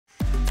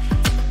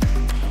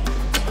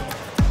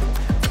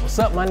What's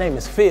up? My name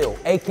is Phil,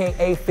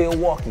 A.K.A.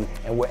 Philwaukee,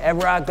 and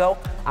wherever I go,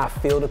 I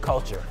feel the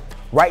culture.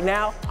 Right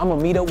now, I'm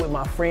gonna meet up with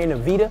my friend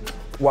Evita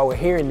while we're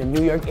here in the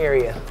New York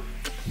area.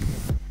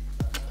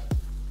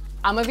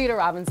 I'm Evita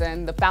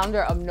Robinson, the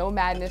founder of No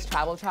Madness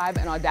Travel Tribe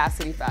and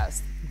Audacity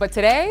Fest. But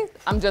today,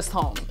 I'm just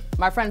home.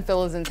 My friend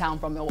Phil is in town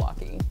from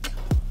Milwaukee.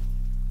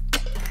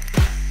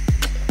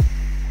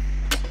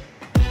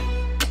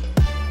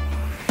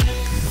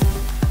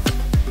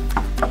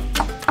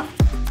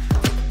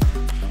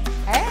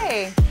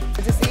 Hey,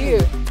 good to see you.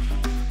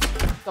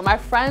 So my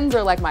friends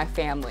are like my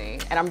family,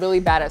 and I'm really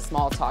bad at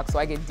small talk, so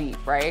I get deep,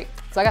 right?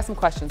 So I got some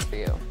questions for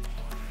you.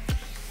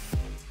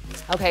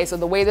 Okay, so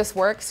the way this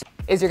works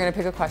is you're gonna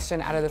pick a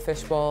question out of the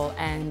fishbowl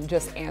and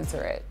just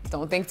answer it.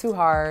 Don't think too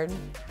hard.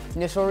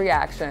 Initial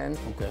reaction.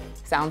 Okay.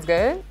 Sounds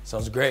good?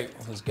 Sounds great.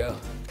 Let's go.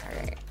 All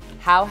right.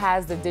 How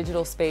has the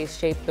digital space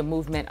shaped the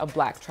movement of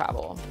Black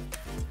travel?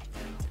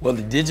 Well,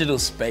 the digital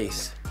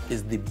space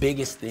is the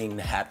biggest thing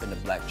to happen to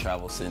Black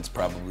travel since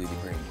probably the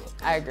Green Book.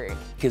 I agree.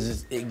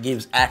 Because it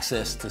gives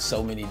access to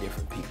so many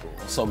different people,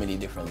 on so many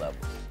different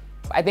levels.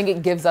 I think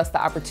it gives us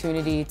the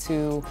opportunity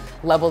to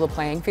level the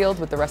playing field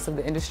with the rest of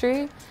the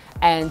industry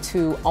and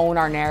to own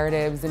our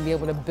narratives and be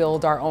able to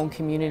build our own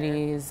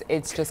communities.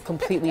 It's just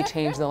completely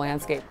changed the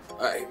landscape. All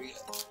right.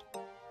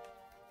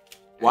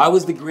 Why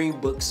was the Green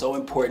Book so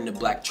important to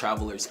Black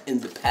travelers in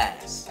the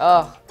past?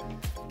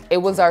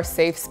 It was our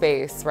safe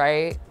space,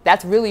 right?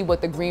 That's really what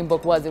the Green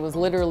Book was. It was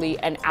literally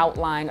an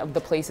outline of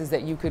the places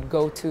that you could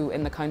go to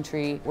in the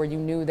country where you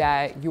knew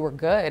that you were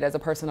good as a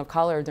person of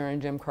color during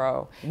Jim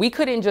Crow. We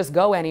couldn't just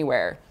go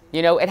anywhere.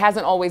 You know, it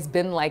hasn't always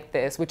been like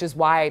this, which is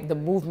why the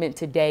movement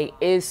today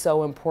is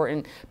so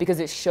important, because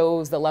it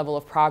shows the level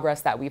of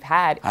progress that we've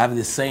had. I have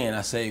this saying,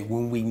 I say,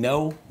 when we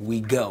know, we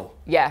go.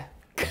 Yeah.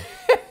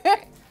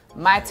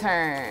 My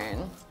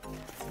turn.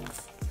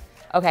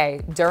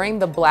 Okay, during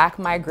the Black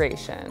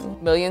migration,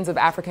 millions of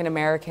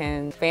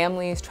African-American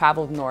families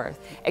traveled north,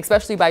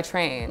 especially by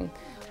train.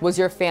 Was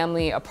your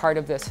family a part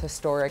of this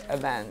historic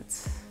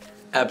event?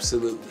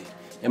 Absolutely.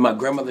 And my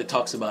grandmother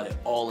talks about it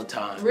all the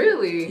time.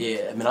 Really?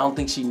 Yeah, I mean, I don't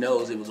think she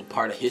knows it was a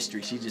part of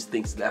history. She just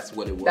thinks that's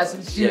what it was. That's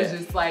what she was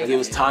just like. It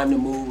was time to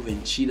move,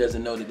 and she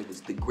doesn't know that it was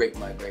the Great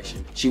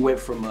Migration. She went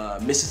from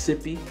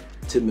Mississippi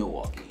to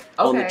Milwaukee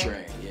on the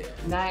train, yeah.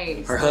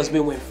 Nice. Her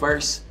husband went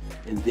first,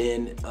 and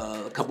then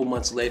a couple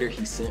months later,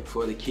 he sent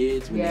for the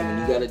kids when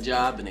he got a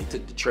job, and they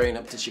took the train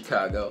up to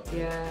Chicago.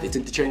 Yeah. They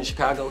took the train to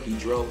Chicago, he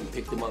drove and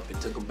picked them up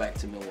and took them back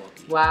to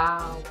Milwaukee.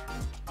 Wow.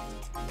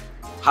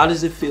 How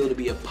does it feel to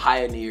be a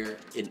pioneer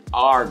in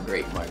our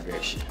Great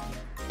Migration?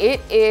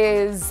 It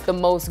is the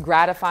most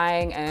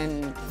gratifying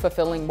and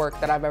fulfilling work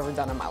that I've ever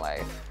done in my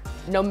life.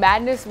 No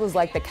Madness was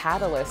like the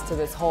catalyst to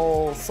this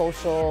whole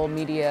social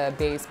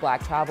media-based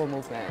Black travel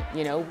movement,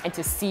 you know? And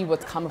to see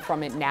what's coming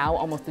from it now,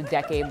 almost a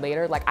decade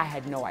later, like I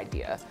had no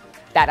idea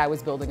that I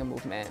was building a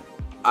movement.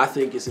 I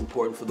think it's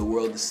important for the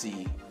world to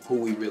see who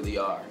we really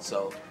are.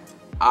 So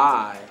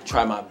I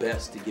try my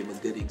best to give a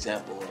good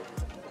example of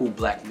who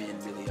Black men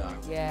really are.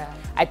 Yeah,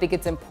 I think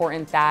it's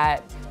important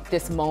that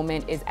this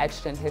moment is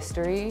etched in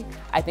history.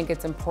 I think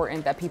it's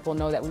important that people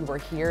know that we were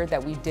here,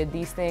 that we did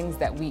these things,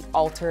 that we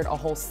altered a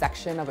whole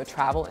section of a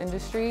travel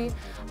industry,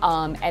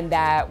 and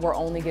that we're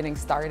only getting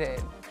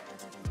started.